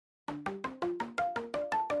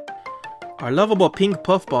Our lovable pink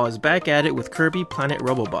puffball is back at it with Kirby Planet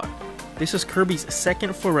Robobot. This is Kirby's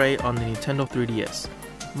second foray on the Nintendo 3DS.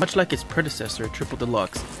 Much like its predecessor, Triple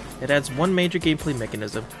Deluxe, it adds one major gameplay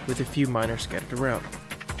mechanism with a few minor scattered around.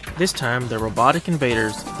 This time, the robotic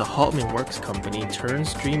invaders, the Haltman Works company,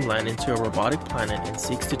 turns Dreamland into a robotic planet and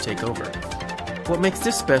seeks to take over. What makes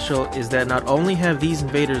this special is that not only have these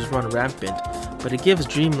invaders run rampant, but it gives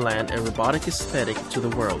Dreamland a robotic aesthetic to the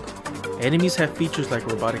world. Enemies have features like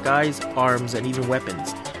robotic eyes, arms, and even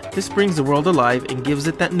weapons. This brings the world alive and gives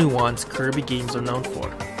it that nuance Kirby games are known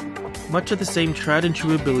for. Much of the same tried and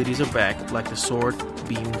true abilities are back, like the sword,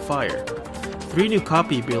 beam, and fire. 3 new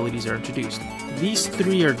copy abilities are introduced. These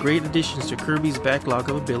 3 are great additions to Kirby's backlog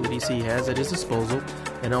of abilities he has at his disposal,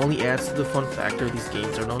 and only adds to the fun factor these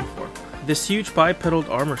games are known for. This huge bipedal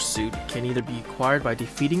armor suit can either be acquired by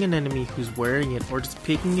defeating an enemy who's wearing it or just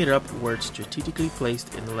picking it up where it's strategically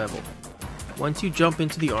placed in the level. Once you jump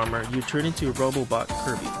into the armor, you turn into a Robobot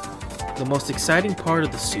Kirby. The most exciting part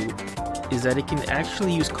of the suit is that it can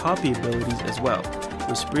actually use copy abilities as well,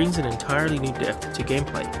 which brings an entirely new depth to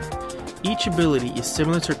gameplay. Each ability is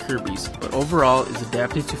similar to Kirby's, but overall is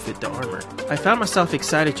adapted to fit the armor. I found myself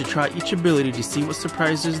excited to try each ability to see what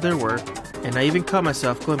surprises there were, and I even caught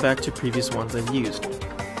myself going back to previous ones I've used.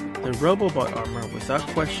 The Robobot armor, without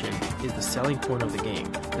question, is the selling point of the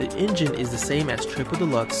game. The engine is the same as Triple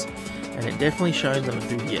Deluxe, and it definitely shines on the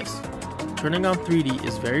 3DS. Turning on 3D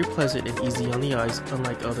is very pleasant and easy on the eyes,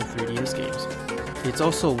 unlike other 3DS games. It's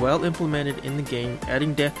also well implemented in the game,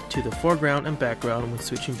 adding depth to the foreground and background when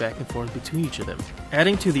switching back and forth between each of them.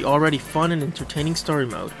 Adding to the already fun and entertaining story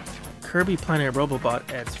mode, Kirby Planet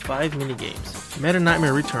Robobot adds 5 minigames: Meta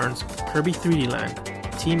Nightmare Returns, Kirby 3D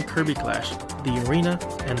Land, Team Kirby Clash, the Arena,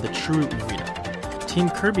 and the True Arena. Team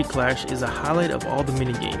Kirby Clash is a highlight of all the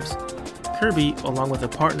minigames. Kirby, along with a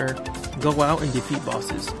partner, go out and defeat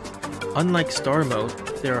bosses. Unlike Story Mode,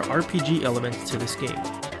 there are RPG elements to this game.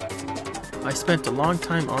 I spent a long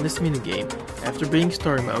time on this minigame after being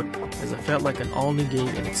Story Mode, as it felt like an all-new game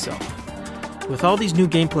in itself. With all these new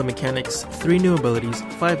gameplay mechanics, 3 new abilities,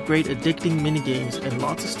 5 great addicting minigames, and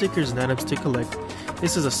lots of stickers and items to collect,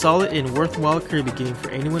 this is a solid and worthwhile Kirby game for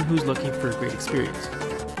anyone who's looking for a great experience.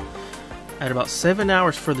 At about 7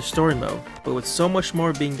 hours for the Story Mode, but with so much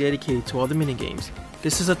more being dedicated to all the minigames,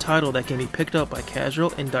 this is a title that can be picked up by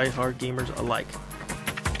casual and die-hard gamers alike.